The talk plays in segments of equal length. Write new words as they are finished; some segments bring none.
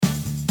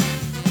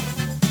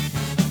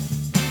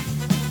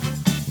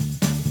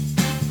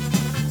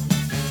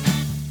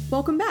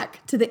welcome back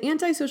to the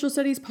Anti-Social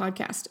Studies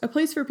podcast, a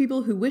place for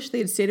people who wish they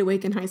had stayed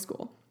awake in high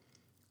school.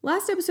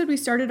 Last episode, we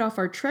started off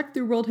our trek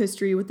through world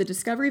history with the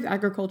discovery of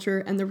agriculture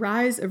and the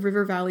rise of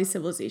river valley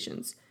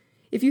civilizations.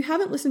 If you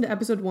haven't listened to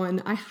episode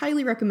 1, I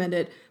highly recommend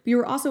it, but you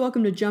are also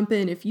welcome to jump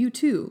in if you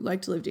too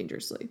like to live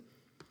dangerously.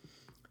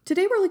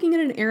 Today we're looking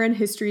at an era in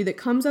history that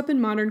comes up in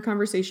modern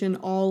conversation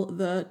all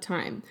the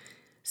time.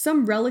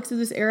 Some relics of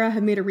this era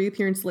have made a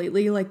reappearance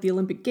lately, like the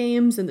Olympic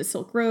Games and the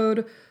Silk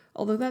Road,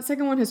 although that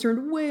second one has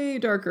turned way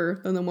darker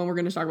than the one we're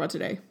going to talk about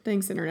today.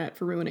 Thanks, Internet,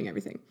 for ruining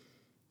everything.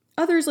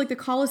 Others, like the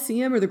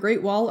Colosseum or the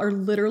Great Wall, are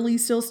literally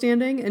still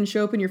standing and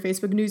show up in your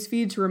Facebook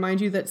newsfeed to remind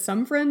you that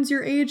some friends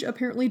your age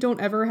apparently don't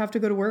ever have to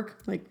go to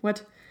work. Like,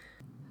 what?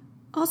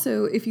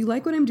 Also, if you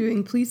like what I'm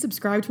doing, please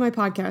subscribe to my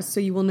podcast so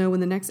you will know when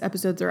the next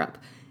episodes are up.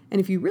 And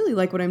if you really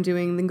like what I'm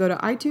doing, then go to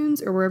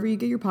iTunes or wherever you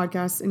get your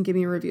podcasts and give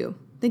me a review.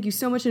 Thank you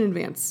so much in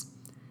advance.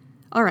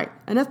 All right,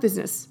 enough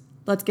business.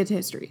 Let's get to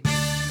history.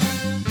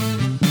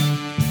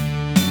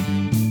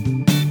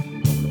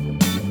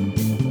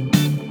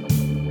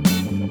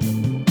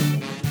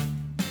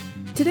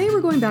 Today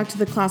we're going back to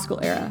the classical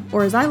era,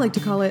 or as I like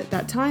to call it,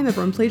 that time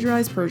everyone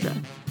plagiarized Persia.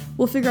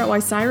 We'll figure out why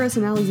Cyrus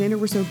and Alexander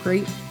were so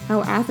great,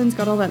 how Athens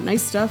got all that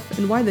nice stuff,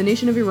 and why the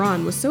nation of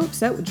Iran was so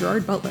upset with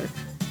Gerard Butler.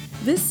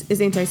 This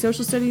is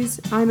Anti-Social Studies.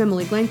 I'm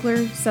Emily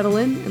Glankler. Settle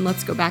in and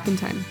let's go back in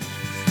time.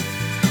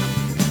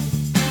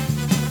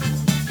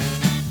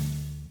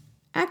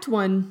 Act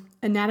 1,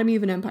 Anatomy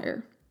of an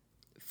Empire.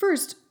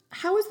 First,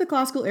 how is the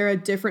classical era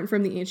different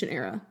from the ancient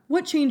era?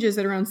 What changes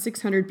at around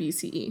 600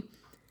 BCE?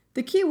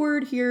 The key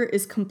word here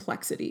is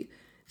complexity.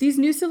 These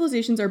new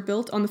civilizations are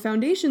built on the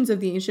foundations of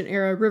the ancient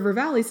era river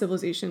valley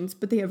civilizations,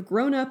 but they have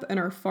grown up and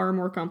are far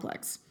more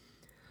complex.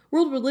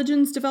 World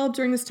religions develop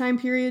during this time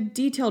period,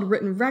 detailed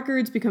written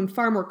records become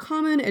far more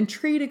common, and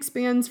trade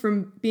expands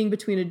from being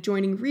between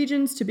adjoining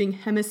regions to being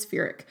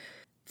hemispheric.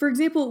 For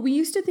example, we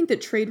used to think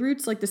that trade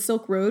routes like the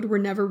Silk Road were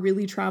never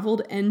really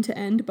traveled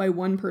end-to-end by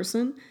one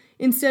person.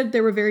 Instead,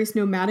 there were various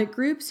nomadic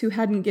groups who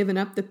hadn't given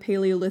up the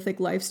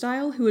Paleolithic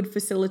lifestyle who would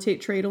facilitate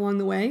trade along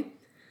the way.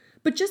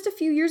 But just a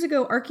few years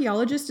ago,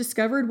 archaeologists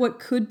discovered what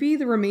could be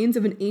the remains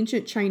of an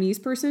ancient Chinese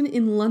person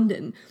in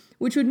London,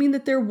 which would mean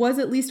that there was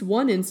at least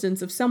one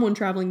instance of someone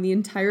traveling the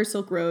entire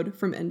Silk Road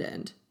from end to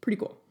end. Pretty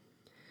cool.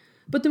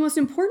 But the most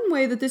important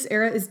way that this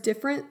era is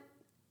different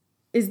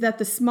is that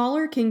the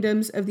smaller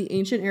kingdoms of the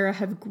ancient era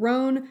have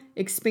grown,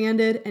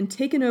 expanded, and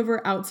taken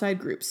over outside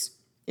groups.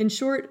 In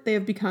short, they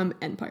have become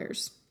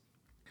empires.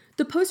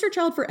 The poster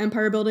child for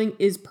empire building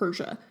is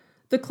Persia.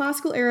 The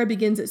classical era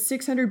begins at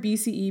 600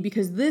 BCE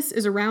because this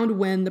is around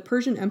when the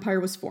Persian Empire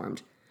was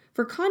formed.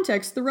 For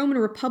context, the Roman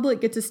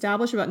Republic gets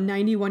established about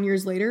 91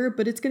 years later,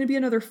 but it's going to be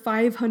another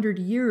 500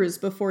 years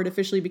before it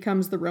officially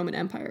becomes the Roman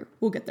Empire.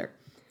 We'll get there.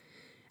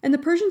 And the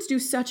Persians do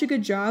such a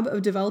good job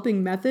of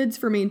developing methods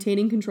for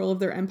maintaining control of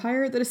their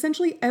empire that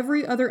essentially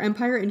every other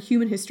empire in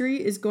human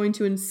history is going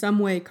to in some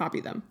way copy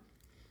them.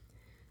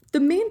 The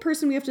main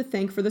person we have to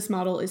thank for this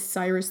model is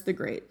Cyrus the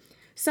Great.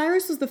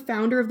 Cyrus was the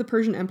founder of the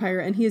Persian Empire,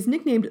 and he is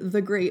nicknamed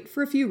the Great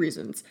for a few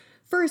reasons.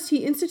 First,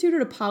 he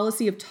instituted a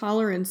policy of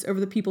tolerance over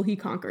the people he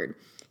conquered.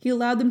 He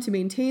allowed them to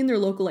maintain their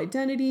local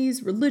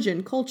identities,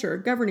 religion, culture,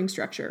 governing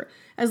structure,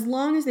 as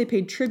long as they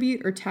paid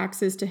tribute or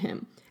taxes to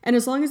him, and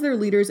as long as their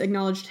leaders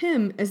acknowledged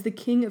him as the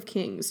King of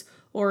Kings,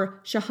 or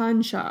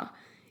Shahanshah.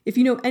 If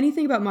you know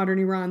anything about modern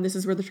Iran, this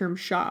is where the term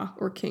Shah,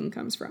 or king,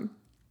 comes from.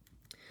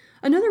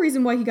 Another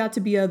reason why he got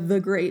to be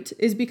the Great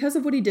is because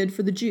of what he did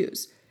for the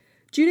Jews.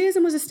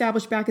 Judaism was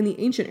established back in the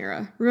ancient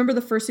era. Remember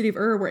the first city of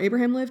Ur where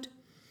Abraham lived?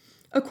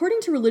 According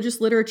to religious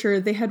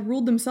literature, they had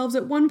ruled themselves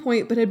at one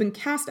point but had been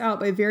cast out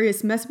by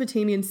various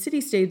Mesopotamian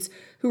city-states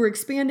who were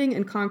expanding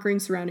and conquering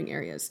surrounding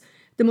areas.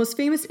 The most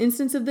famous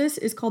instance of this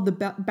is called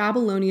the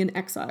Babylonian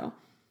exile.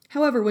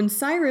 However, when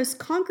Cyrus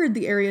conquered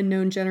the area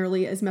known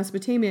generally as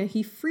Mesopotamia,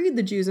 he freed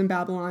the Jews in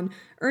Babylon,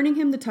 earning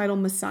him the title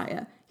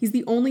Messiah. He's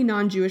the only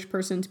non-Jewish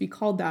person to be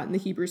called that in the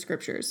Hebrew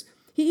scriptures.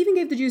 He even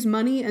gave the Jews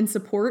money and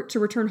support to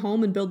return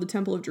home and build the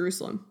Temple of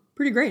Jerusalem.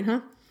 Pretty great,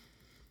 huh?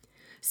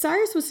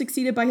 Cyrus was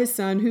succeeded by his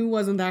son, who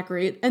wasn't that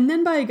great, and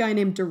then by a guy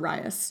named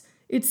Darius.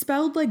 It's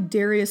spelled like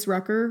Darius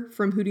Rucker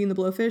from Hootie and the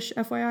Blowfish,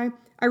 FYI.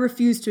 I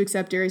refuse to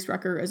accept Darius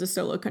Rucker as a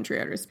solo country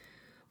artist.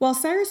 While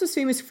Cyrus was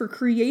famous for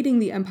creating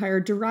the empire,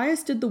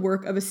 Darius did the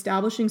work of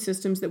establishing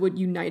systems that would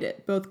unite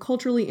it, both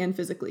culturally and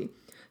physically.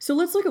 So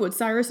let's look at what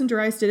Cyrus and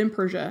Darius did in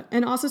Persia,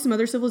 and also some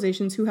other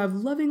civilizations who have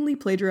lovingly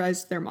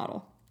plagiarized their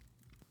model.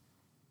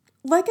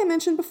 Like I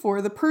mentioned before,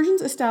 the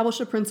Persians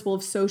established a principle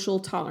of social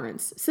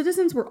tolerance.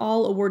 Citizens were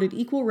all awarded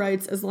equal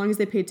rights as long as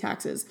they paid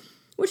taxes,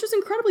 which was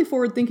incredibly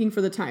forward-thinking for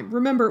the time.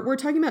 Remember, we're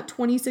talking about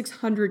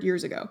 2,600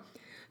 years ago.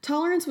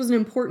 Tolerance was an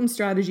important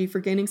strategy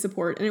for gaining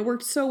support, and it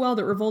worked so well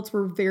that revolts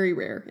were very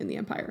rare in the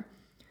empire.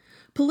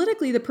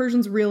 Politically, the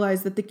Persians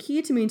realized that the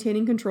key to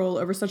maintaining control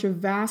over such a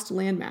vast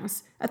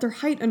landmass, at their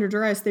height under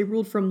Darius, they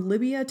ruled from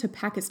Libya to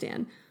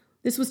Pakistan.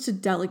 This was to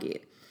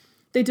delegate.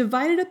 They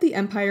divided up the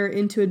empire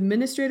into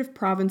administrative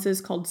provinces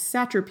called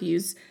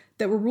satrapies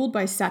that were ruled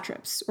by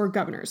satraps, or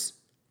governors.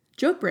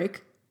 Joke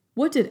break.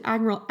 What did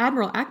Admiral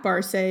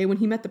Akbar say when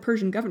he met the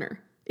Persian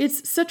governor?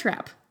 It's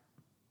satrap.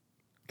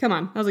 Come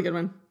on, that was a good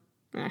one.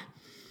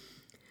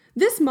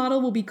 This model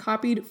will be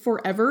copied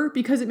forever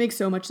because it makes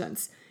so much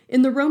sense.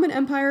 In the Roman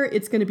Empire,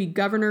 it's going to be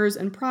governors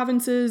and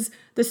provinces.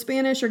 The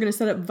Spanish are going to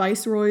set up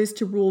viceroys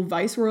to rule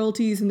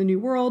viceroyalties in the New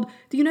World.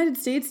 The United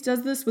States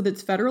does this with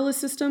its federalist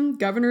system.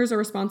 Governors are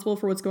responsible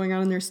for what's going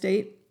on in their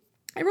state.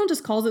 Everyone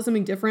just calls it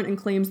something different and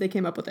claims they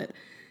came up with it.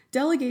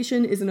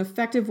 Delegation is an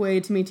effective way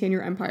to maintain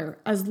your empire,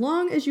 as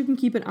long as you can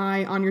keep an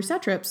eye on your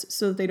satraps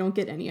so that they don't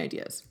get any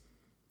ideas.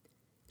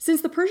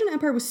 Since the Persian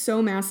Empire was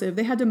so massive,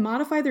 they had to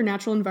modify their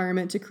natural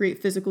environment to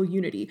create physical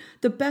unity.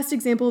 The best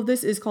example of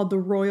this is called the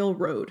Royal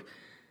Road.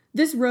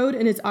 This road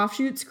and its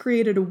offshoots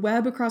created a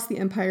web across the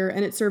empire,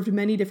 and it served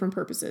many different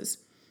purposes.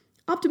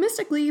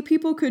 Optimistically,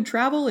 people could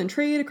travel and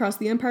trade across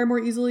the empire more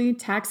easily,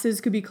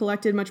 taxes could be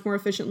collected much more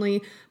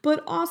efficiently,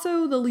 but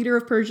also the leader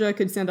of Persia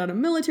could send out a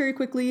military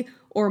quickly,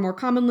 or more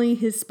commonly,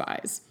 his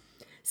spies.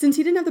 Since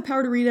he didn't have the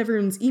power to read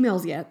everyone's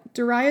emails yet,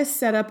 Darius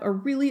set up a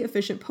really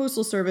efficient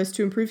postal service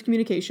to improve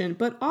communication,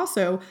 but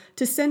also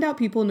to send out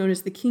people known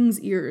as the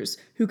king's ears,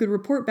 who could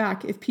report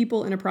back if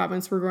people in a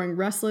province were growing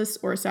restless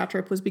or a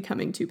satrap was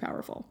becoming too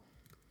powerful.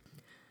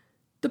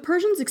 The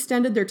Persians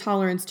extended their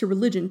tolerance to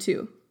religion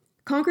too.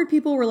 Conquered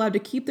people were allowed to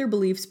keep their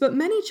beliefs, but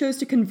many chose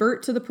to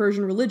convert to the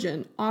Persian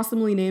religion,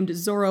 awesomely named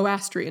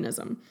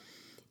Zoroastrianism.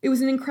 It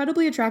was an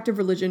incredibly attractive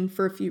religion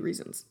for a few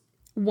reasons.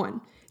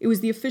 1. It was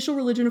the official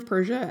religion of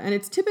Persia, and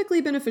it's typically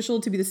beneficial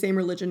to be the same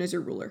religion as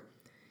your ruler.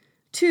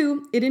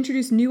 2. It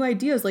introduced new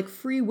ideas like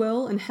free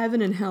will and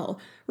heaven and hell.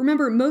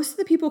 Remember, most of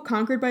the people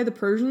conquered by the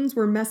Persians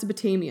were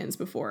Mesopotamians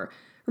before.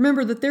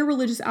 Remember that their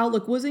religious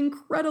outlook was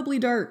incredibly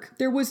dark.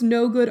 There was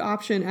no good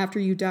option after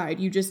you died.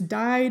 You just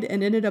died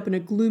and ended up in a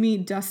gloomy,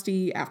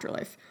 dusty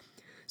afterlife.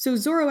 So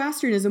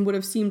Zoroastrianism would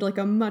have seemed like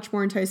a much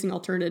more enticing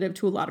alternative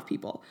to a lot of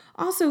people.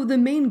 Also, the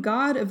main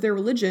god of their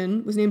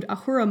religion was named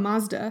Ahura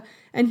Mazda,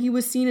 and he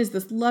was seen as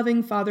this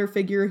loving father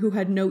figure who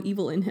had no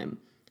evil in him.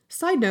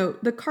 Side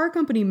note, the car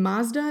company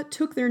Mazda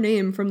took their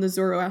name from the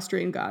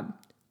Zoroastrian god.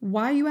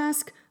 Why, you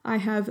ask? I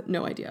have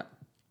no idea.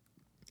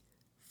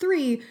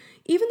 3.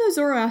 Even though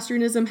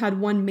Zoroastrianism had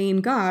one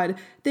main god,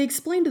 they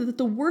explained that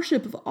the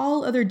worship of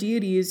all other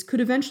deities could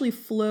eventually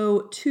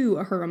flow to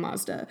Ahura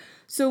Mazda,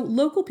 so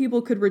local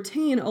people could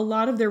retain a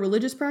lot of their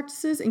religious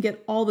practices and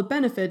get all the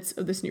benefits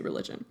of this new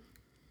religion.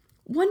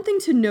 One thing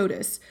to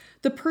notice,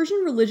 the Persian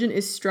religion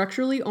is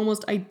structurally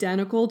almost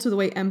identical to the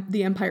way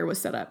the empire was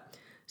set up.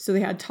 So they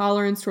had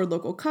tolerance toward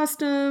local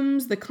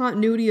customs, the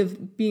continuity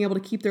of being able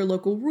to keep their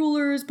local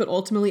rulers, but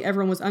ultimately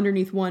everyone was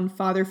underneath one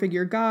father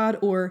figure god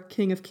or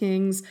king of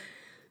kings.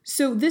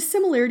 So this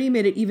similarity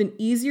made it even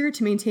easier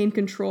to maintain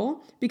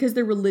control because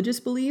their religious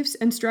beliefs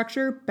and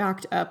structure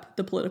backed up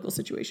the political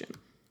situation.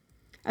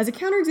 As a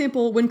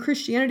counterexample, when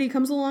Christianity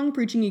comes along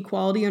preaching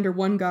equality under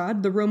one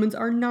god, the Romans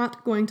are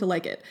not going to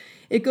like it.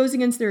 It goes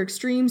against their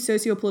extreme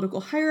socio-political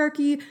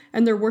hierarchy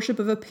and their worship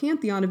of a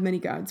pantheon of many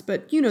gods,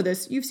 but you know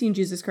this, you've seen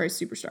Jesus Christ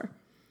Superstar.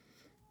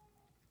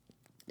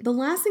 The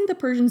last thing the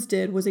Persians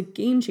did was a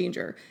game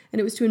changer, and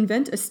it was to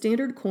invent a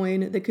standard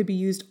coin that could be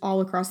used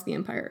all across the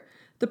empire.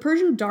 The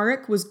Persian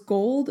daric was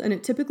gold, and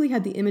it typically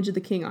had the image of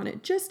the king on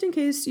it, just in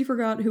case you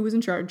forgot who was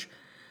in charge.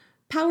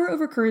 Power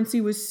over currency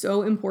was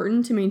so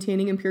important to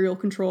maintaining imperial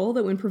control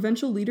that when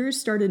provincial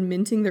leaders started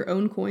minting their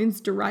own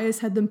coins, Darius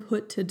had them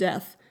put to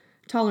death.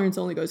 Tolerance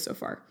only goes so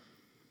far.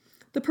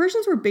 The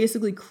Persians were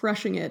basically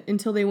crushing it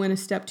until they went a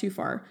step too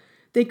far.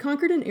 They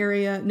conquered an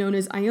area known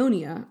as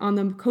Ionia on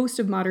the coast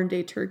of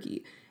modern-day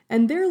Turkey,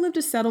 and there lived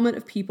a settlement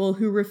of people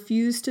who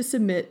refused to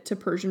submit to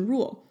Persian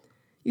rule.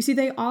 You see,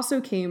 they also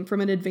came from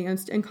an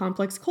advanced and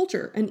complex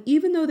culture, and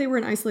even though they were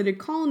an isolated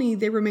colony,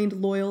 they remained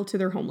loyal to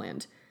their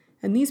homeland.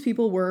 And these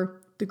people were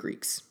the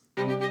Greeks.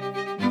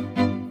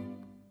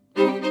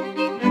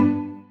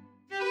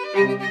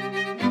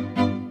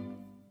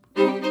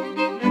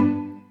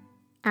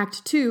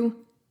 Act 2.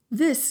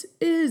 This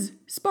is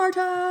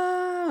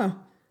Sparta!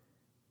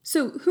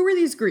 So, who are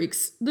these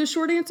Greeks? The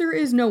short answer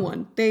is no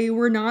one. They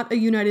were not a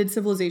united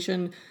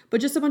civilization,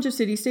 but just a bunch of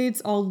city-states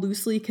all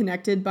loosely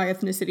connected by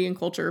ethnicity and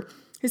culture.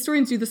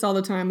 Historians do this all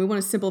the time. We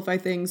want to simplify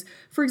things.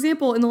 For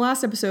example, in the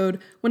last episode,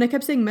 when I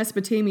kept saying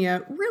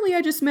Mesopotamia, really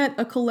I just meant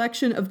a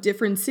collection of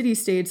different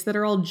city-states that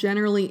are all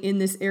generally in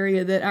this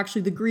area that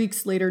actually the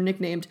Greeks later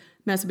nicknamed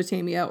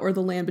Mesopotamia, or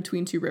the land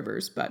between two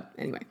rivers. But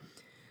anyway.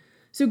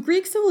 So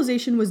Greek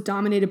civilization was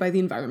dominated by the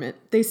environment.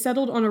 They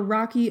settled on a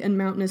rocky and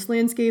mountainous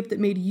landscape that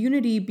made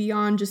unity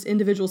beyond just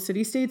individual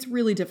city-states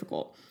really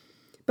difficult.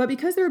 But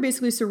because they were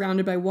basically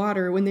surrounded by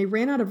water, when they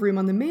ran out of room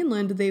on the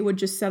mainland, they would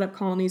just set up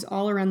colonies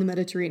all around the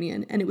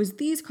Mediterranean, and it was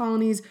these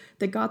colonies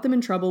that got them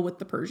in trouble with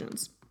the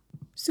Persians.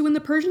 So when the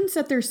Persians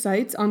set their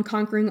sights on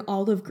conquering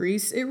all of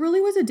Greece, it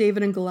really was a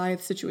David and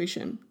Goliath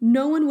situation.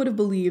 No one would have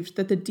believed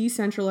that the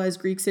decentralized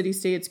Greek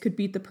city-states could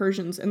beat the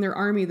Persians and their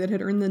army that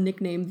had earned the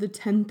nickname the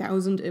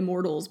 10,000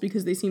 Immortals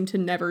because they seemed to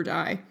never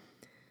die.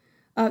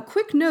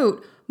 Quick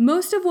note,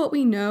 most of what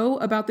we know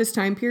about this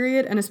time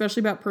period, and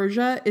especially about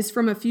Persia, is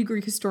from a few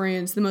Greek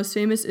historians. The most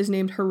famous is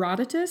named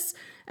Herodotus,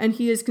 and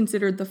he is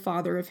considered the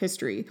father of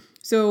history.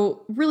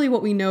 So really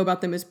what we know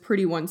about them is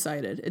pretty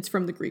one-sided. It's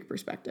from the Greek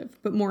perspective,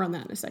 but more on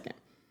that in a second.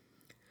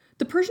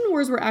 The Persian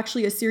Wars were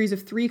actually a series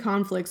of 3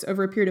 conflicts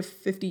over a period of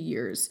 50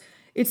 years.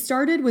 It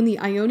started when the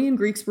Ionian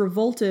Greeks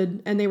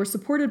revolted and they were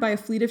supported by a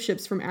fleet of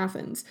ships from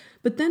Athens.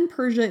 But then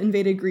Persia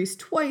invaded Greece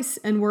twice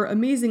and were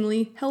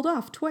amazingly held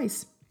off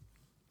twice.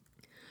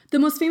 The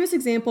most famous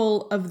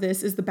example of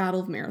this is the Battle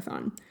of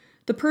Marathon.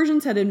 The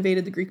Persians had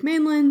invaded the Greek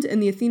mainland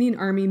and the Athenian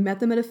army met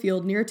them at a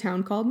field near a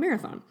town called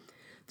Marathon.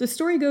 The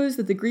story goes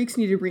that the Greeks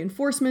needed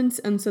reinforcements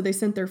and so they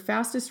sent their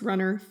fastest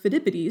runner,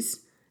 Phidippides,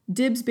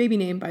 Dib's baby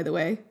name by the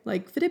way,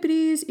 like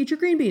Phidippides, eat your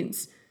green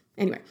beans.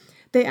 Anyway,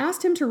 they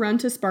asked him to run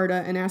to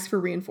Sparta and ask for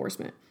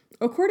reinforcement.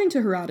 According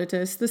to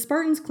Herodotus, the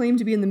Spartans claimed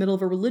to be in the middle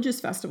of a religious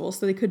festival,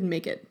 so they couldn't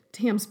make it.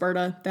 Damn,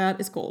 Sparta, that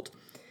is cold.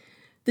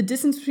 The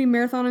distance between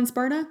Marathon and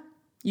Sparta?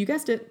 You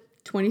guessed it,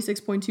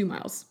 26.2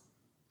 miles.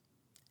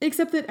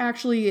 Except that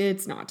actually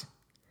it's not.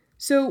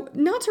 So,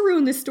 not to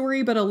ruin this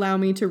story, but allow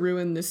me to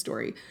ruin this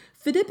story.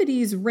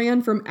 Phidippides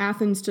ran from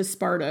Athens to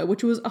Sparta,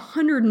 which was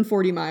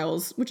 140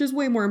 miles, which is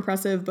way more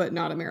impressive, but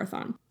not a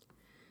marathon.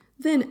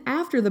 Then,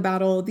 after the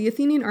battle, the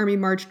Athenian army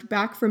marched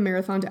back from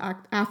Marathon to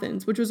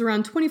Athens, which was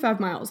around 25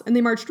 miles, and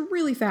they marched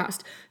really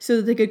fast so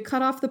that they could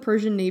cut off the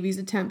Persian navy's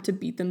attempt to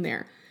beat them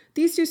there.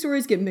 These 2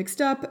 stories get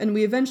mixed up, and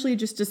we eventually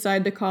just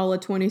decide to call a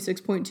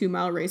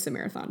 26.2-mile race a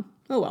marathon.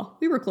 Oh well,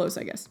 we were close,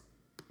 I guess.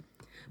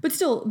 But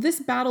still, this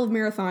Battle of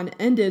Marathon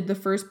ended the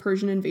first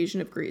Persian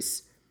invasion of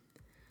Greece.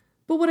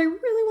 But what I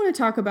really want to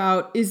talk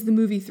about is the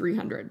movie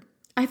 300.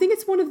 I think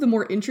it's one of the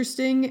more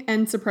interesting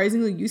and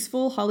surprisingly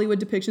useful Hollywood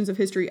depictions of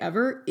history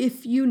ever,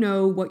 if you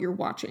know what you're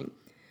watching.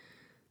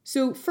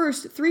 So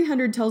first,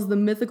 300 tells the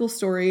mythical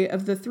story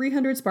of the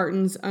 300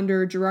 Spartans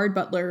under Gerard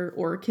Butler,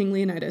 or King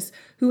Leonidas,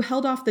 who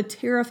held off the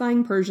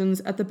terrifying Persians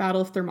at the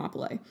Battle of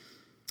Thermopylae.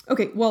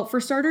 Okay, well,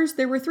 for starters,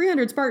 there were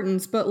 300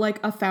 Spartans, but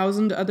like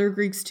 1,000 other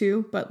Greeks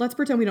too, but let's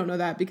pretend we don't know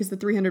that because the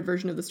 300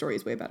 version of the story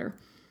is way better.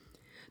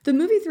 The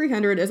movie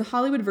 300 is a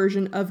Hollywood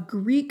version of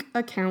Greek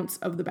accounts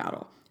of the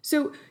battle.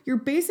 So you're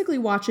basically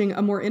watching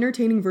a more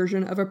entertaining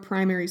version of a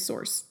primary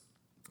source.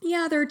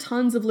 Yeah, there are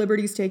tons of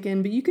liberties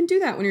taken, but you can do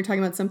that when you're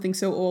talking about something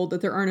so old that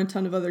there aren't a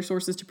ton of other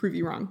sources to prove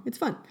you wrong. It's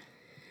fun.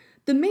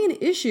 The main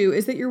issue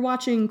is that you're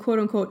watching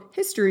quote-unquote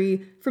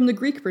history from the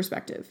Greek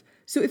perspective.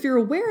 So if you're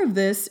aware of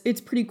this,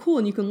 it's pretty cool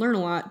and you can learn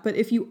a lot, but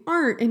if you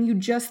aren't and you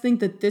just think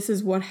that this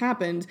is what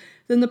happened,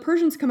 then the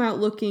Persians come out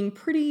looking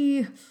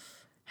pretty,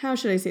 how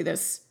should I say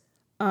this,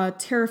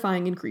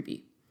 terrifying and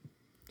creepy.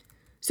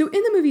 So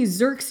in the movie,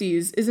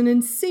 Xerxes is an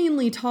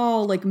insanely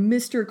tall, like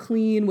Mr.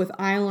 Clean with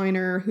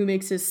eyeliner who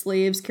makes his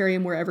slaves carry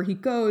him wherever he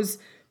goes.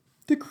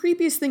 The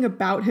creepiest thing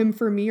about him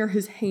for me are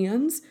his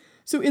hands.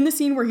 So in the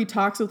scene where he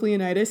talks with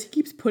Leonidas, he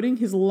keeps putting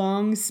his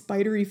long,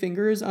 spidery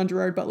fingers on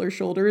Gerard Butler's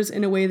shoulders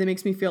in a way that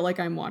makes me feel like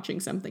I'm watching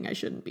something I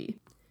shouldn't be.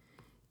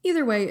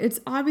 Either way,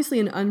 it's obviously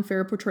an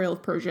unfair portrayal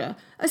of Persia,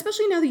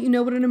 especially now that you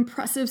know what an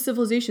impressive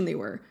civilization they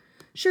were.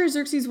 Sure,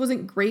 Xerxes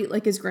wasn't great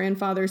like his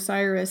grandfather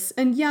Cyrus,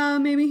 and yeah,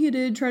 maybe he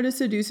did try to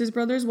seduce his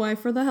brother's wife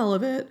for the hell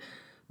of it,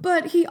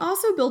 but he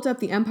also built up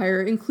the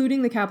empire,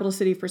 including the capital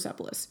city of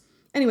Persepolis.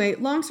 Anyway,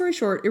 long story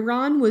short,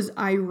 Iran was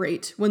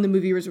irate when the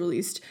movie was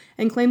released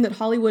and claimed that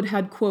Hollywood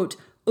had, quote,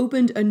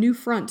 opened a new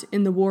front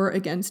in the war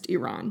against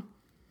Iran.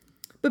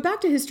 But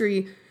back to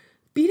history,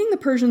 beating the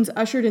Persians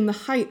ushered in the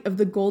height of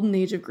the golden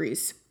age of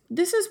Greece.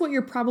 This is what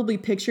you're probably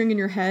picturing in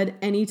your head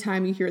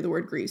anytime you hear the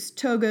word Greece.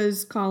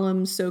 Togas,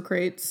 columns,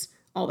 Socrates,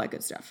 all that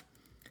good stuff.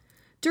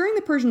 During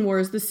the Persian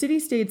Wars, the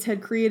city-states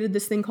had created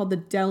this thing called the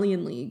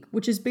Delian League,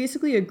 which is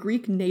basically a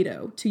Greek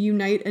NATO to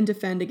unite and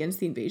defend against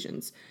the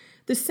invasions.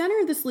 The center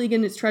of this league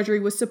and its treasury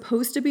was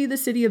supposed to be the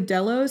city of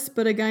Delos,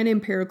 but a guy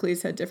named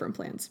Pericles had different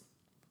plans.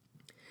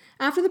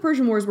 After the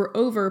Persian Wars were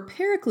over,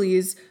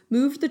 Pericles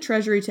moved the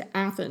treasury to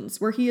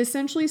Athens, where he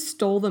essentially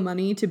stole the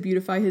money to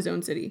beautify his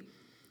own city.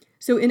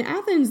 So in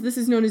Athens, this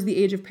is known as the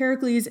Age of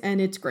Pericles,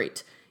 and it's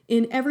great.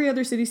 In every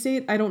other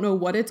city-state, I don't know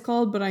what it's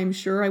called, but I'm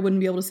sure I wouldn't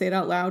be able to say it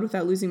out loud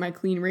without losing my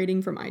clean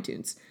rating from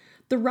iTunes.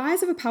 The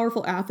rise of a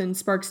powerful Athens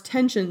sparks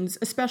tensions,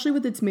 especially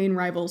with its main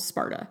rival,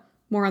 Sparta.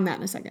 More on that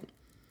in a second.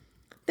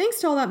 Thanks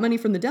to all that money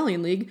from the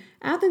Delian League,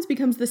 Athens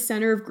becomes the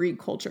center of Greek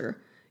culture.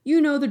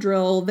 You know the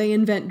drill. They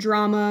invent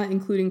drama,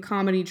 including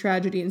comedy,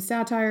 tragedy, and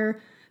satire.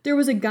 There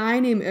was a guy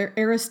named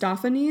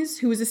Aristophanes,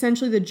 who was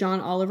essentially the John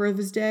Oliver of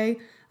his day.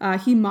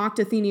 He mocked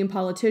Athenian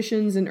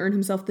politicians and earned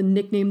himself the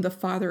nickname the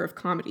Father of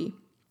Comedy.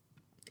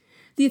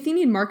 The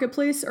Athenian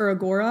marketplace, or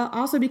agora,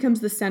 also becomes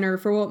the center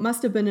for what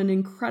must have been an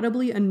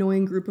incredibly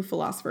annoying group of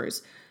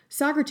philosophers.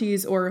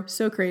 Socrates, or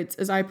Socrates,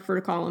 as I prefer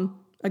to call him.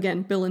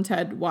 Again, Bill and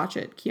Ted, watch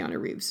it, Keanu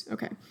Reeves.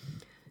 Okay.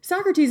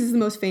 Socrates is the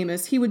most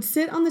famous. He would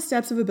sit on the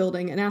steps of a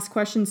building and ask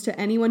questions to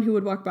anyone who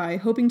would walk by,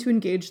 hoping to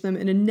engage them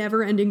in a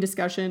never-ending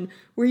discussion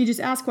where he just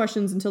asked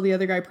questions until the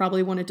other guy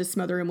probably wanted to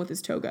smother him with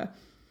his toga.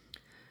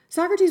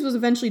 Socrates was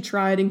eventually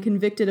tried and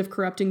convicted of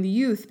corrupting the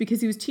youth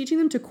because he was teaching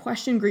them to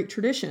question Greek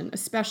tradition,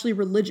 especially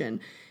religion,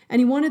 and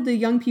he wanted the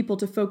young people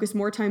to focus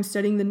more time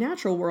studying the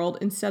natural world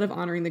instead of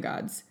honoring the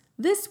gods.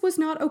 This was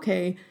not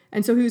okay,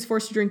 and so he was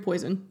forced to drink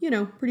poison.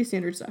 Pretty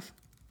standard stuff.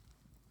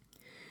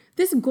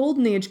 This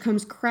golden age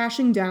comes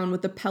crashing down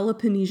with the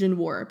Peloponnesian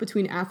War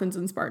between Athens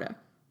and Sparta.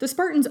 The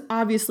Spartans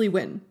obviously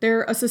win.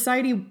 They're a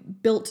society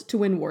built to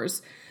win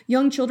wars.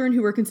 Young children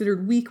who were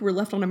considered weak were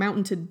left on a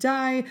mountain to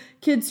die.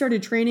 Kids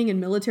started training in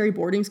military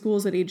boarding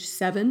schools at age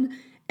 7,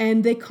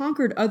 and they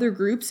conquered other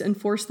groups and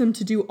forced them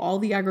to do all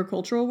the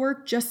agricultural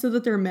work just so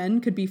that their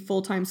men could be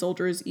full-time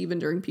soldiers even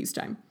during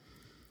peacetime.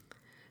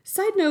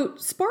 Side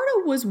note,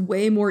 Sparta was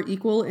way more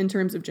equal in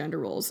terms of gender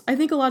roles. I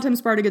think a lot of times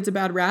Sparta gets a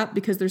bad rap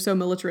because they're so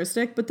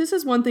militaristic, but this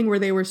is one thing where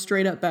they were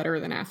straight up better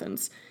than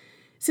Athens.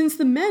 Since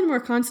the men were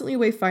constantly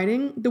away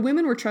fighting, the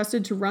women were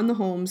trusted to run the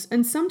homes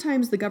and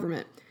sometimes the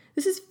government.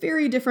 This is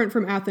very different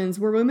from Athens,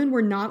 where women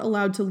were not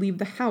allowed to leave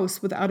the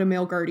house without a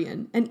male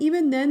guardian, and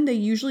even then they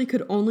usually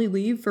could only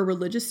leave for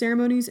religious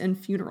ceremonies and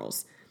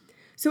funerals.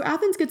 So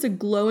Athens gets a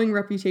glowing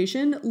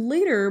reputation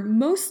later,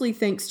 mostly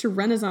thanks to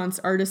Renaissance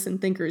artists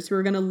and thinkers who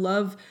are going to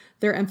love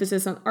their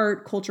emphasis on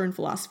art, culture, and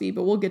philosophy,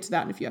 but we'll get to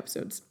that in a few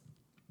episodes.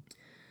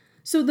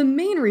 So the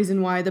main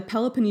reason why the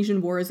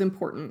Peloponnesian War is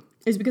important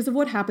is because of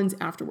what happens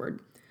afterward.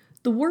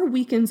 The war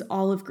weakens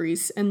all of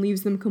Greece and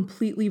leaves them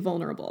completely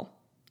vulnerable.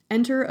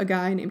 Enter a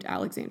guy named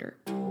Alexander.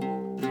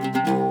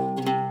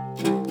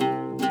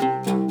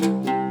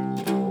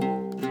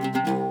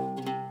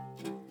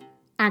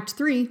 Act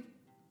 3.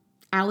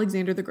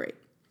 Alexander the Great.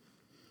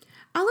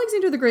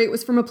 Alexander the Great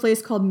was from a place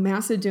called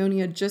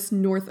Macedonia just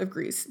north of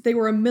Greece. They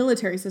were a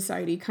military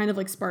society, kind of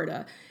like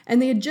Sparta,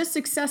 and they had just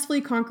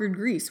successfully conquered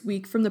Greece,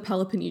 weak from the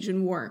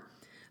Peloponnesian War.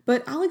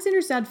 But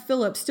Alexander's dad,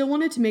 Philip, still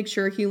wanted to make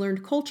sure he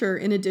learned culture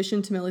in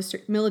addition to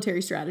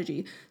military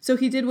strategy, so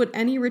he did what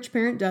any rich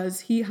parent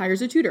does, he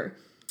hires a tutor.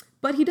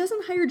 But he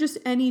doesn't hire just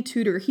any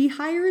tutor, he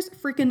hires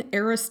freaking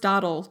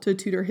Aristotle to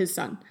tutor his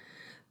son.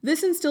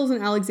 This instills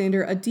in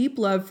Alexander a deep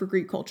love for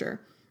Greek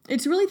culture.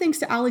 It's really thanks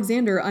to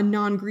Alexander, a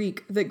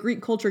non-Greek, that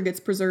Greek culture gets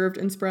preserved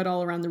and spread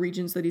all around the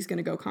regions that he's going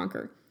to go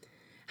conquer.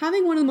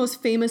 Having one of the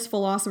most famous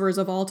philosophers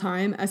of all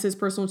time as his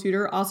personal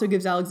tutor also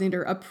gives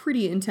Alexander a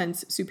pretty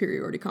intense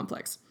superiority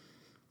complex.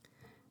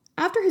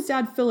 After his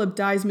dad Philip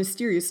dies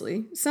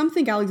mysteriously, some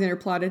think Alexander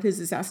plotted his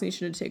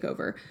assassination to take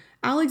over.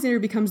 Alexander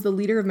becomes the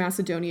leader of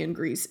Macedonia and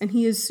Greece, and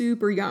he is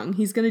super young.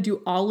 He's going to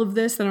do all of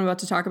this that I'm about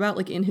to talk about,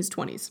 in his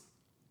 20s.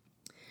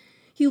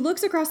 He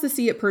looks across the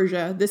sea at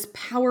Persia, this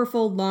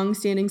powerful,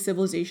 long-standing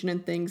civilization,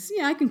 and thinks,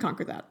 yeah, I can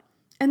conquer that.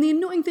 And the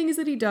annoying thing is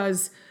that he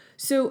does.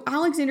 So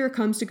Alexander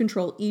comes to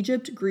control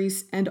Egypt,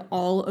 Greece, and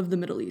all of the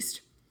Middle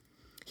East.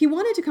 He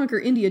wanted to conquer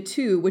India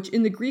too, which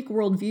in the Greek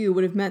worldview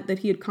would have meant that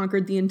he had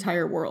conquered the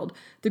entire world.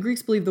 The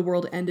Greeks believed the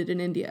world ended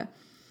in India.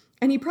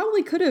 And he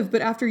probably could have,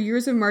 but after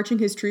years of marching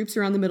his troops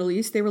around the Middle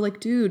East, they were like,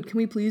 dude, can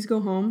we please go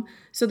home?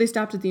 So they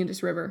stopped at the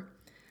Indus River.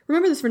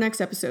 Remember this for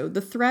next episode.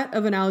 The threat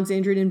of an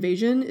Alexandrian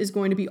invasion is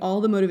going to be all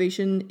the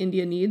motivation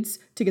India needs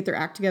to get their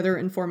act together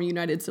and form a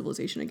united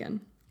civilization again.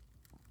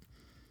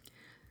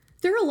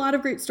 There are a lot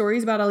of great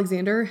stories about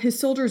Alexander. His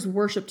soldiers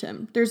worshipped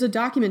him. There's a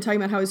document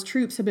talking about how his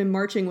troops had been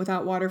marching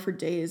without water for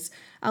days.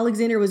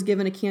 Alexander was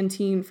given a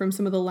canteen from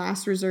some of the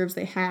last reserves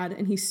they had,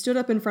 and he stood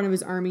up in front of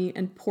his army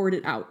and poured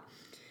it out.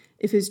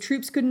 If his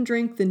troops couldn't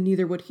drink, then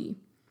neither would he.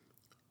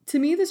 To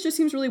me, this just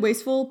seems really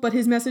wasteful, but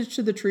his message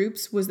to the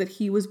troops was that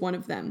he was one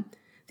of them.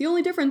 The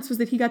only difference was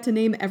that he got to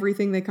name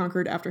everything they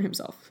conquered after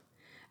himself.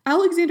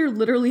 Alexander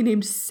literally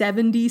named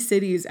 70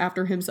 cities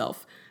after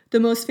himself,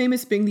 the most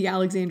famous being the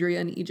Alexandria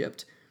in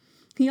Egypt.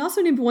 He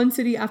also named one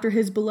city after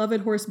his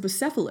beloved horse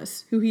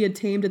Bucephalus, who he had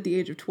tamed at the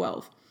age of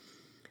 12.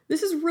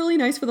 This is really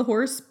nice for the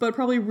horse, but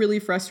probably really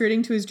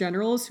frustrating to his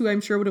generals, who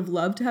I'm sure would have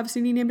loved to have a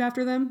city named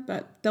after them,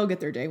 but they'll get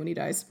their day when he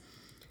dies.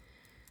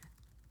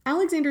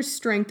 Alexander's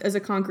strength as a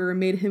conqueror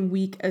made him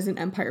weak as an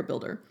empire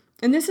builder.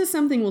 And this is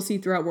something we'll see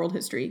throughout world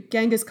history.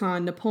 Genghis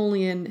Khan,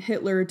 Napoleon,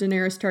 Hitler,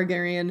 Daenerys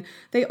Targaryen,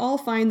 they all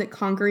find that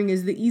conquering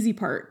is the easy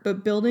part,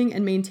 but building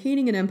and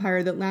maintaining an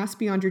empire that lasts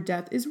beyond your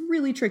death is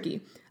really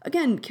tricky.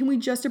 Again, can we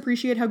just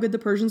appreciate how good the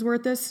Persians were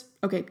at this?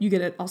 Okay, you get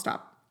it, I'll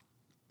stop.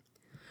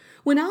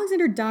 When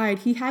Alexander died,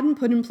 he hadn't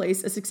put in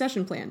place a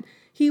succession plan.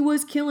 He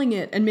was killing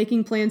it and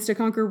making plans to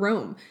conquer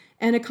Rome.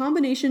 And a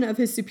combination of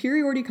his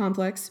superiority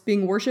complex,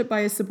 being worshipped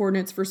by his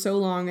subordinates for so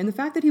long, and the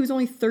fact that he was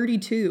only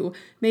 32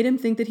 made him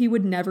think that he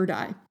would never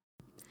die.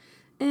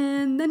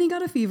 And then he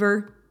got a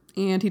fever,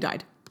 and he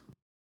died.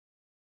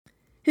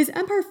 His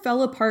empire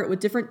fell apart with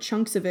different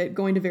chunks of it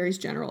going to various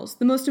generals.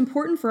 The most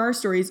important for our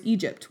story is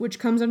Egypt, which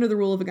comes under the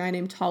rule of a guy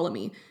named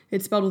Ptolemy.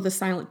 It's spelled with a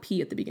silent P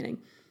at the beginning.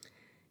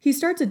 He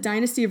starts a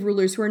dynasty of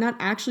rulers who are not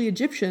actually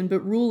Egyptian,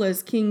 but rule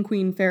as king,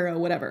 queen, pharaoh,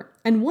 whatever.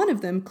 And one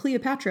of them,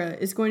 Cleopatra,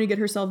 is going to get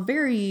herself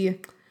very,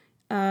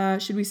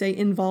 should we say,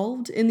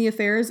 involved in the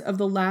affairs of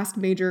the last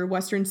major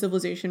Western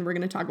civilization we're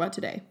going to talk about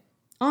today.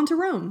 On to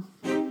Rome.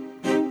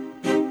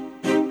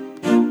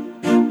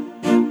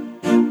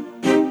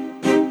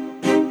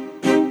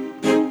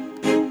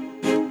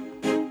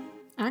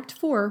 Act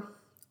 4,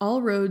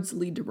 all roads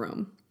lead to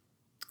Rome.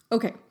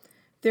 Okay.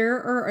 There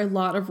are a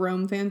lot of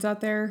Rome fans out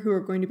there who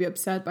are going to be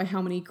upset by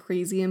how many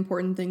crazy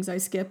important things I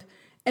skip,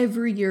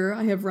 Every year,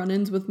 I have run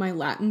ins with my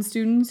Latin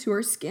students who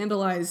are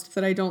scandalized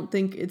that I don't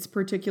think it's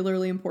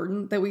particularly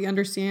important that we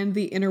understand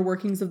the inner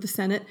workings of the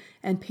Senate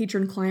and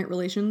patron client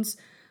relations.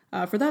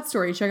 For that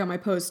story, check out my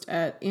post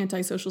at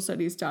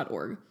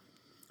antisocialstudies.org.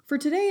 For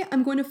today,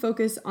 I'm going to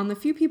focus on the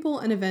few people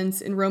and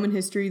events in Roman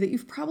history that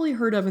you've probably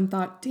heard of and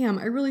thought, damn,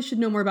 I really should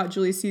know more about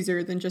Julius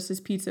Caesar than just his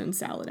pizza and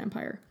salad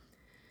empire.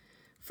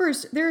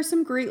 First, there are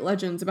some great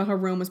legends about how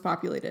Rome was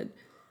populated.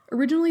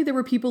 Originally, there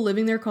were people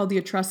living there called the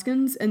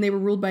Etruscans, and they were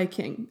ruled by a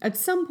king. At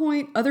some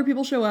point, other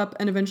people show up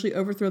and eventually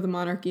overthrow the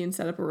monarchy and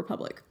set up a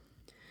republic.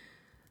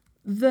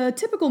 The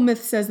typical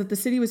myth says that the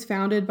city was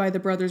founded by the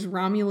brothers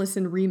Romulus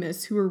and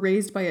Remus, who were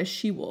raised by a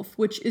she-wolf,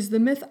 which is the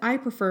myth I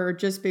prefer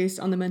just based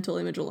on the mental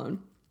image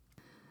alone.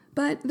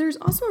 But there's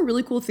also a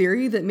really cool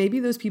theory that maybe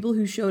those people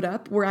who showed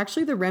up were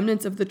actually the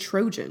remnants of the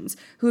Trojans,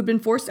 who had been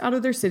forced out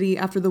of their city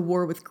after the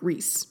war with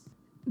Greece.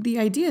 The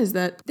idea is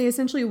that they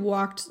essentially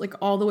walked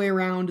all the way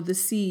around the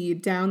sea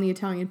down the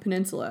Italian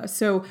peninsula.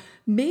 So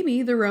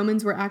maybe the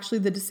Romans were actually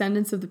the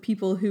descendants of the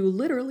people who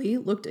literally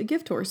looked a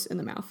gift horse in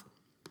the mouth.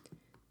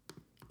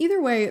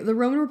 Either way, the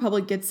Roman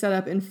Republic gets set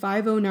up in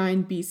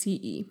 509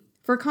 BCE.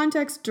 For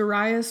context,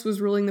 Darius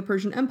was ruling the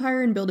Persian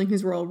Empire and building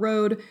his royal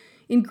road.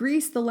 In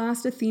Greece, the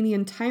last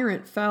Athenian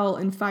tyrant fell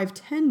in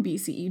 510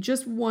 BCE,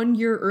 just 1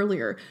 year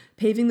earlier,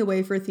 paving the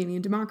way for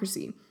Athenian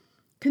democracy.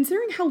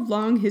 Considering how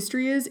long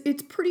history is,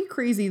 it's pretty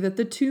crazy that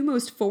the two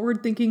most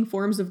forward-thinking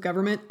forms of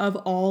government of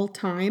all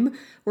time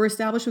were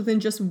established within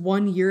just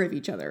 1 year of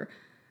each other.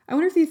 I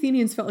wonder if the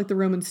Athenians felt like the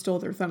Romans stole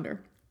their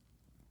thunder.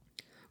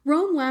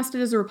 Rome lasted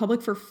as a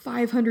republic for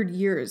 500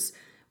 years.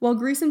 While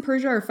Greece and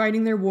Persia are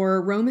fighting their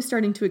war, Rome is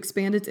starting to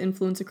expand its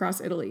influence across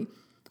Italy.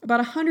 About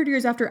 100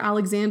 years after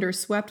Alexander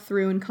swept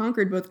through and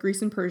conquered both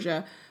Greece and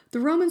Persia, the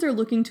Romans are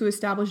looking to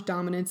establish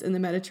dominance in the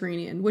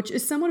Mediterranean, which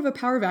is somewhat of a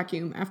power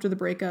vacuum after the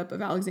breakup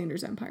of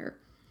Alexander's empire.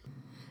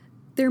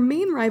 Their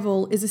main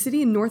rival is a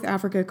city in North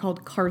Africa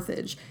called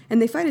Carthage, and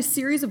they fight a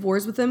series of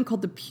wars with them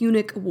called the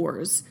Punic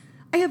Wars.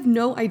 I have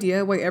no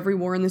idea why every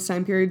war in this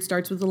time period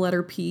starts with the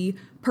letter P,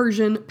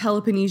 Persian,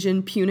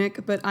 Peloponnesian,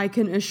 Punic, but I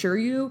can assure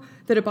you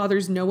that it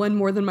bothers no one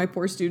more than my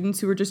poor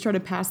students who are just trying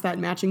to pass that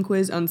matching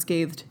quiz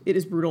unscathed. It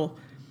is brutal.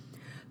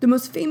 The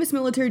most famous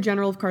military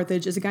general of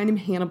Carthage is a guy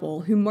named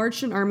Hannibal, who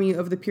marched an army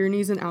over the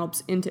Pyrenees and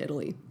Alps into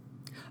Italy.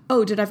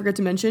 Oh, did I forget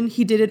to mention?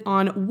 He did it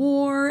on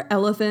war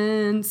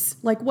elephants.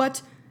 Like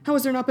what? How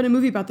has there not been a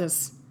movie about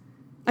this?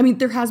 I mean,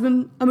 there has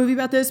been a movie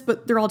about this,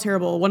 but they're all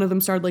terrible. One of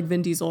them starred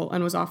Vin Diesel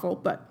and was awful,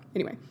 but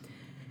anyway.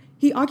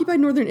 He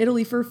occupied northern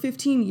Italy for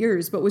 15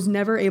 years, but was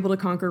never able to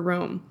conquer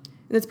Rome.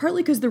 And that's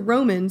partly because the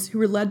Romans, who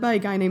were led by a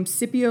guy named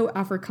Scipio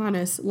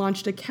Africanus,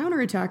 launched a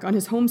counterattack on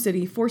his home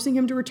city, forcing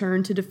him to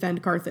return to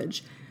defend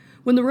Carthage.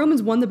 When the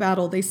Romans won the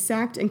battle, they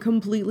sacked and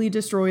completely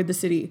destroyed the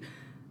city.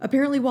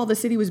 Apparently, while the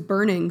city was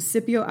burning,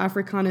 Scipio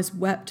Africanus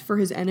wept for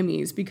his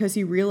enemies because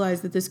he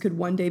realized that this could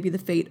one day be the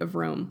fate of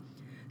Rome.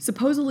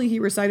 Supposedly,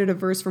 he recited a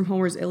verse from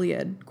Homer's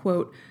Iliad,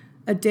 quote,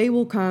 "A day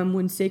will come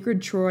when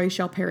sacred Troy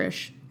shall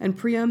perish, and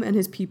Priam and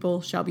his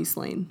people shall be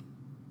slain."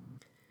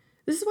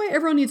 This is why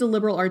everyone needs a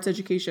liberal arts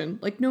education.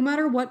 No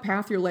matter what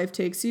path your life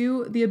takes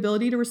you, the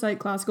ability to recite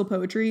classical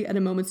poetry at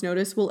a moment's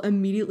notice will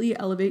immediately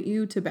elevate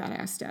you to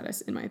badass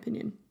status, in my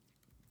opinion.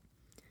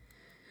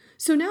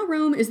 So now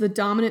Rome is the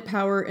dominant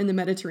power in the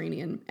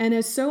Mediterranean, and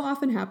as so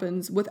often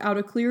happens, without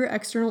a clear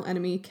external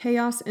enemy,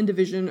 chaos and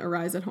division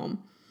arise at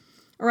home.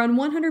 Around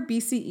 100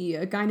 BCE,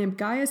 a guy named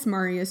Gaius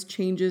Marius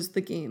changes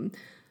the game.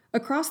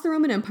 Across the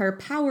Roman Empire,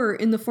 power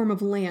in the form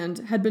of land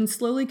had been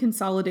slowly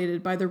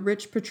consolidated by the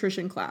rich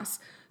patrician class.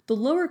 The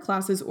lower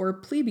classes, or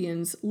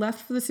plebeians,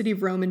 left for the city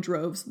of Rome in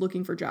droves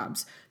looking for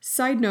jobs.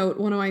 Side note,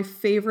 one of my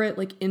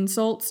favorite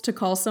insults to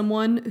call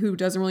someone who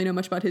doesn't really know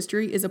much about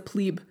history is a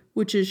plebe,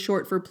 which is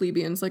short for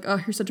plebeians. Oh,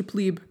 you're such a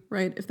plebe,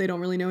 right? If they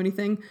don't really know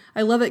anything.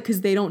 I love it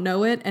because they don't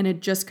know it, and it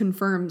just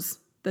confirms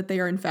that they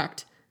are, in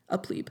fact, a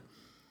plebe.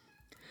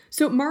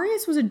 So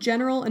Marius was a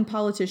general and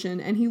politician,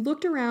 and he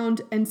looked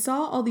around and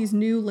saw all these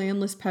new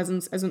landless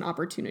peasants as an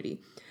opportunity.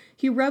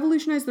 He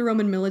revolutionized the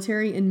Roman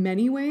military in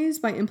many ways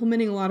by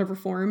implementing a lot of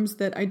reforms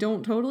that I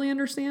don't totally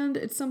understand.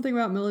 It's something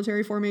about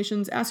military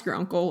formations. Ask your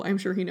uncle, I'm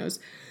sure he knows.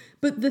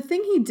 But the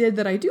thing he did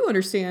that I do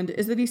understand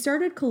is that he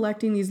started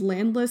collecting these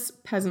landless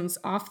peasants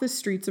off the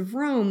streets of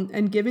Rome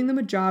and giving them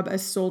a job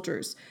as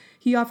soldiers.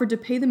 He offered to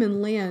pay them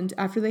in land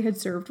after they had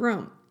served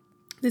Rome.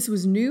 This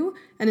was new,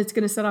 and it's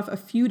going to set off a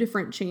few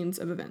different chains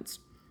of events.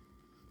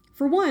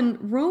 For one,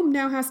 Rome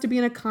now has to be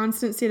in a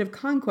constant state of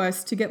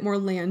conquest to get more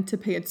land to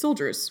pay its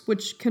soldiers,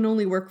 which can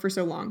only work for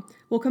so long.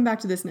 We'll come back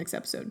to this next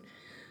episode.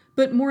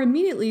 But more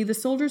immediately, the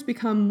soldiers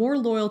become more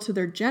loyal to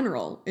their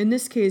general, in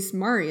this case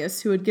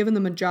Marius, who had given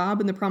them a job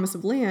and the promise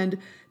of land,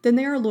 than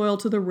they are loyal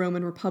to the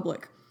Roman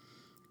Republic.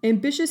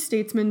 Ambitious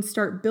statesmen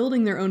start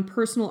building their own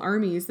personal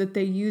armies that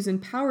they use in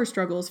power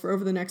struggles for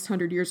over the next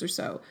 100 years or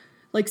so.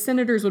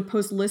 Senators would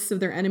post lists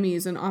of their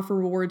enemies and offer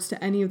rewards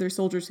to any of their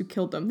soldiers who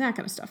killed them, that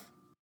kind of stuff.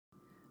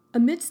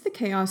 Amidst the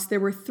chaos,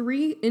 there were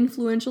 3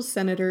 influential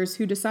senators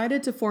who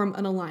decided to form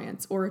an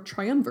alliance, or a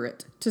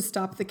triumvirate, to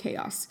stop the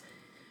chaos.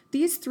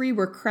 These three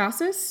were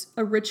Crassus,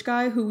 a rich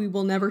guy who we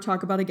will never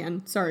talk about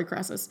again. Sorry,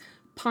 Crassus.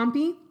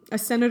 Pompey, a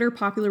senator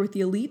popular with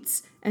the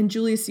elites, and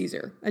Julius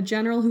Caesar, a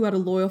general who had a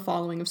loyal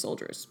following of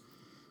soldiers.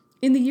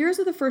 In the years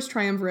of the First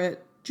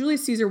Triumvirate,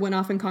 Julius Caesar went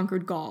off and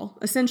conquered Gaul,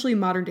 essentially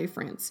modern-day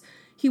France.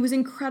 He was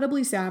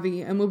incredibly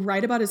savvy and would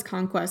write about his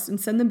conquests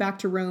and send them back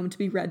to Rome to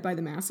be read by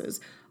the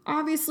masses.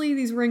 Obviously,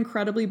 these were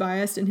incredibly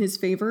biased in his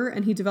favor,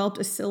 and he developed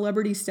a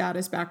celebrity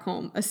status back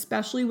home,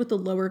 especially with the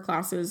lower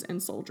classes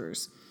and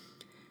soldiers.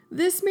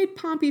 This made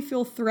Pompey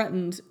feel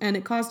threatened, and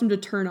it caused him to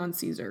turn on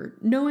Caesar,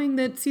 knowing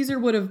that Caesar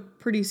would have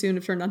pretty soon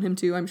have turned on him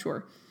too, I'm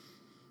sure.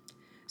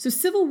 So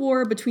civil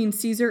war between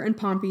Caesar and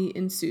Pompey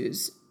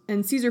ensues,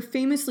 and Caesar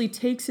famously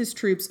takes his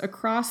troops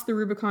across the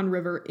Rubicon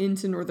River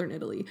into northern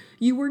Italy.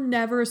 You were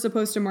never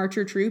supposed to march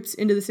your troops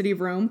into the city of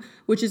Rome,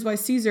 which is why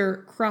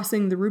Caesar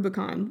crossing the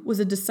Rubicon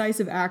was a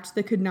decisive act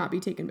that could not be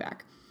taken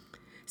back.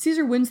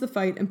 Caesar wins the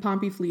fight, and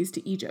Pompey flees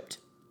to Egypt.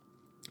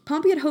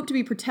 Pompey had hoped to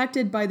be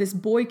protected by this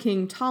boy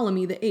king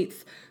Ptolemy VIII,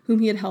 whom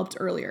he had helped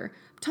earlier.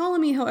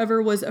 Ptolemy,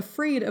 however, was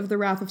afraid of the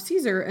wrath of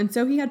Caesar, and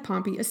so he had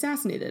Pompey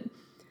assassinated.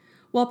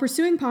 While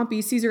pursuing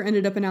Pompey, Caesar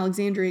ended up in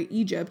Alexandria,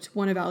 Egypt,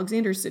 one of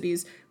Alexander's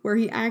cities, where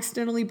he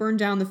accidentally burned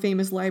down the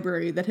famous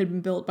library that had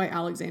been built by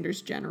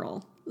Alexander's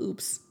general.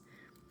 Oops.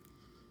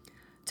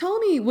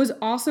 Ptolemy was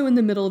also in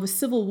the middle of a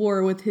civil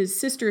war with his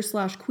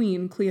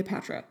sister/queen,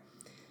 Cleopatra.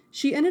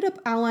 She ended up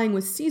allying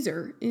with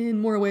Caesar, in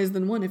more ways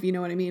than one, if you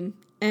know what I mean,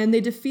 and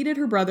they defeated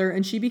her brother,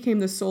 and she became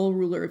the sole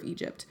ruler of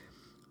Egypt.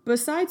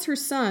 Besides her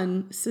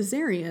son,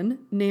 Caesarion,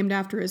 named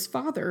after his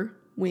father,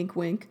 wink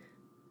wink,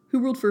 who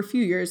ruled for a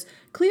few years,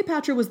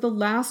 Cleopatra was the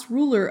last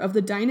ruler of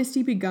the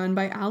dynasty begun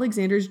by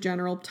Alexander's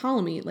general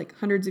Ptolemy, like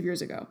hundreds of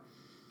years ago.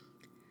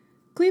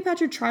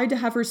 Cleopatra tried to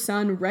have her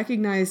son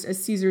recognized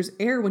as Caesar's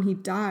heir when he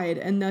died,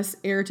 and thus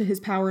heir to his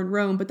power in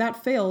Rome, but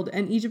that failed,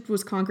 and Egypt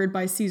was conquered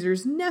by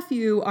Caesar's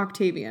nephew,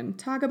 Octavian.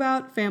 Talk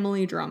about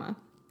family drama.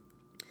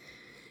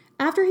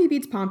 After he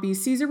beats Pompey,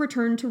 Caesar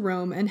returned to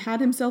Rome and had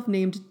himself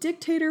named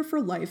dictator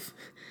for life.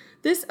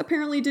 This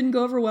apparently didn't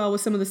go over well with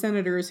some of the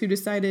senators who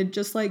decided,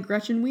 just like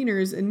Gretchen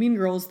Wieners and Mean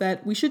Girls,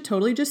 that we should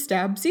totally just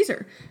stab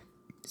Caesar.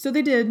 So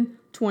they did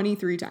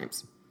 23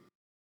 times.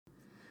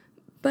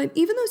 But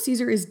even though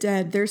Caesar is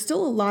dead, there's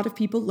still a lot of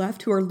people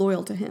left who are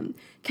loyal to him.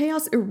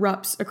 Chaos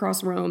erupts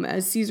across Rome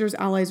as Caesar's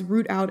allies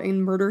root out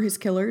and murder his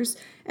killers,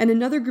 and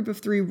another group of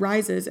three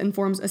rises and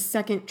forms a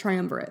second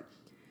triumvirate.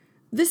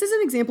 This is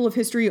an example of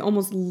history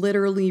almost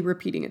literally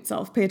repeating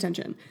itself. Pay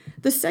attention.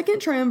 The second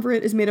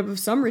triumvirate is made up of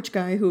some rich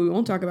guy who we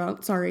won't talk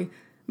about,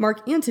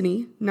 Mark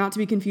Antony, not to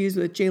be confused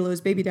with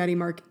J-Lo's baby daddy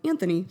Mark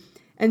Anthony,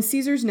 and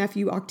Caesar's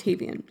nephew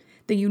Octavian.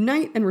 They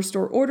unite and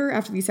restore order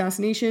after the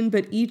assassination,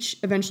 but each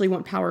eventually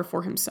want power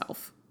for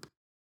himself.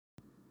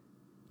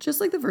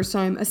 Just like the first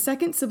time, a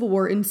second civil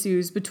war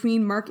ensues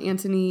between Mark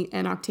Antony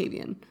and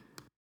Octavian.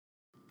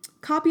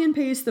 Copy and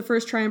paste the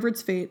first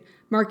triumvirate's fate.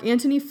 Mark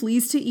Antony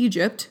flees to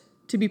Egypt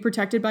to be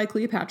protected by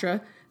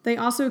Cleopatra. They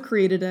also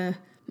created a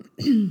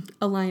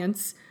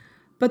alliance,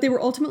 but they were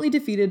ultimately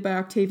defeated by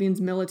Octavian's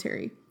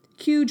military.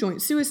 Cue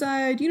joint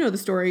suicide, you know the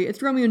story,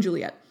 it's Romeo and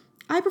Juliet.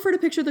 I prefer to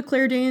picture the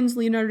Claire Danes,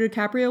 Leonardo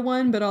DiCaprio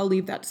one, but I'll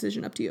leave that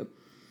decision up to you.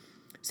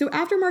 So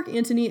after Mark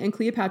Antony and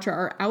Cleopatra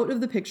are out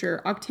of the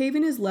picture,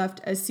 Octavian is left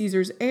as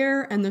Caesar's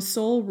heir and the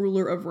sole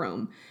ruler of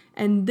Rome.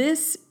 And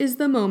this is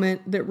the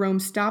moment that Rome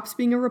stops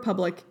being a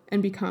republic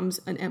and becomes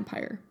an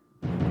empire.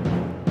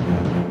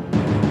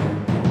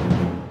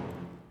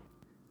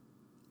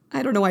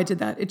 I don't know why I did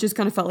that. It just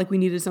kind of felt like we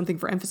needed something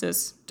for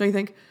emphasis, don't you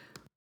think?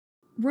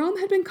 Rome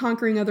had been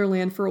conquering other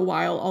land for a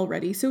while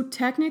already, so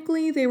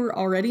technically they were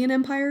already an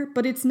empire,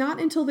 but it's not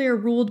until they are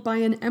ruled by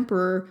an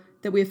emperor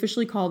that we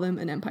officially call them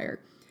an empire.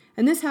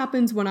 And this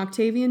happens when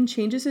Octavian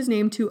changes his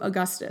name to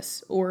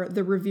Augustus, or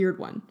the revered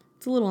one.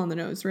 It's a little on the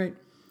nose, right?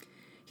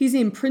 He's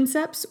named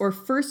Princeps, or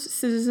first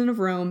citizen of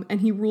Rome,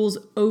 and he rules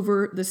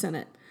over the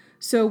Senate.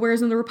 So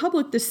whereas in the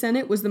Republic the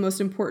Senate was the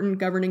most important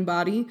governing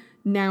body,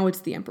 now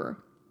it's the emperor.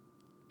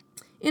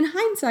 In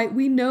hindsight,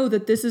 we know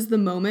that this is the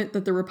moment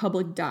that the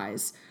Republic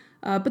dies.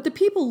 But the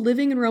people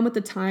living in Rome at the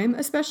time,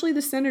 especially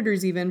the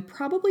senators even,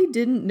 probably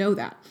didn't know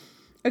that.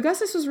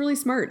 Augustus was really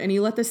smart, and he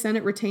let the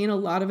Senate retain a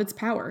lot of its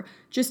power,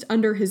 just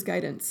under his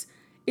guidance.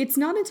 It's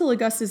not until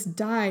Augustus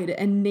died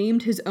and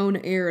named his own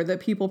heir that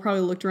people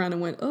probably looked around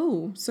and went,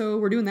 oh, so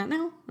we're doing that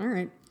now? All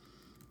right.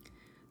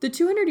 The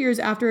 200 years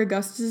after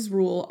Augustus'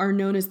 rule are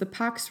known as the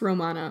Pax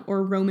Romana,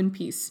 or Roman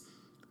peace.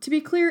 To be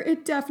clear,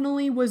 it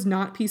definitely was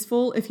not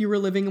peaceful if you were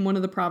living in one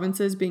of the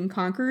provinces being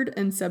conquered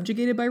and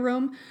subjugated by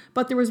Rome,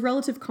 but there was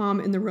relative calm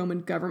in the Roman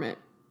government.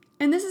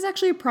 And this is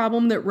actually a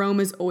problem that Rome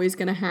is always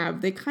going to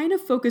have. They kind of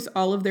focus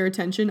all of their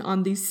attention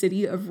on the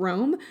city of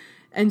Rome,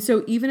 and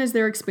so even as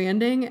they're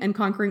expanding and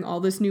conquering all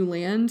this new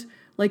land,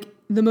 like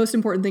the most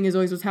important thing is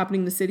always what's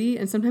happening in the city,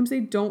 and sometimes they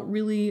don't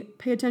really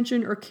pay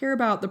attention or care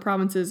about the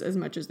provinces as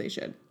much as they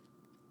should.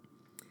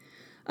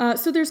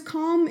 So there's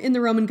calm in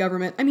the Roman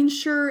government. I mean,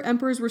 sure,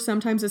 emperors were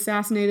sometimes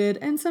assassinated,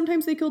 and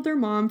sometimes they killed their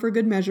mom for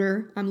good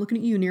measure. I'm looking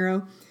at you,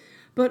 Nero.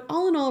 But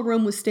all in all,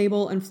 Rome was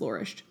stable and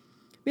flourished.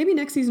 Maybe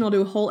next season I'll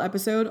do a whole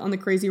episode on the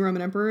crazy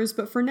Roman emperors,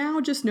 but for now,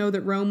 just know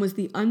that Rome was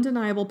the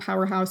undeniable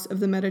powerhouse of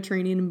the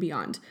Mediterranean and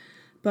beyond.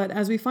 But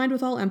as we find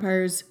with all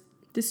empires,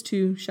 this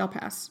too shall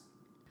pass.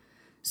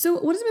 So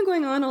what has been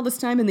going on all this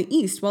time in the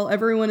East while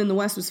everyone in the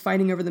West was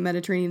fighting over the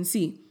Mediterranean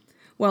Sea?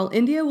 Well,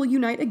 India will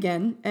unite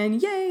again,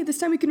 and yay, this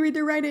time we can read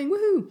their writing,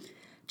 woohoo!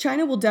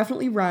 China will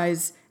definitely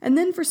rise, and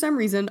then for some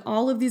reason,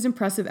 all of these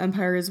impressive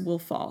empires will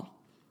fall.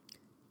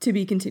 To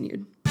be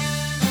continued.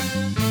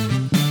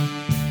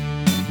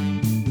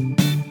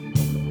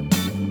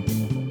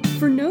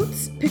 For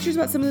notes, pictures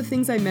about some of the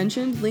things I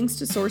mentioned, links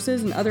to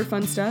sources, and other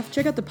fun stuff,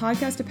 check out the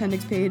podcast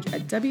appendix page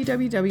at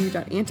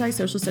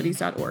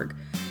www.antisocialstudies.org.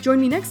 Join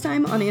me next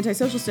time on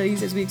Antisocial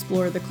Studies as we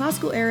explore the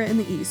classical era in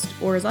the East,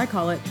 or as I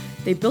call it,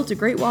 they built a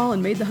great wall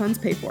and made the Huns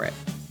pay for it.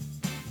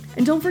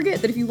 And don't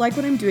forget that if you like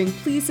what I'm doing,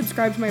 please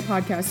subscribe to my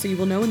podcast so you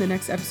will know when the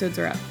next episodes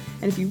are up.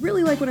 And if you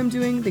really like what I'm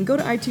doing, then go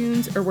to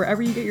iTunes or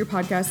wherever you get your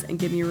podcasts and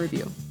give me a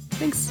review.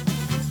 Thanks.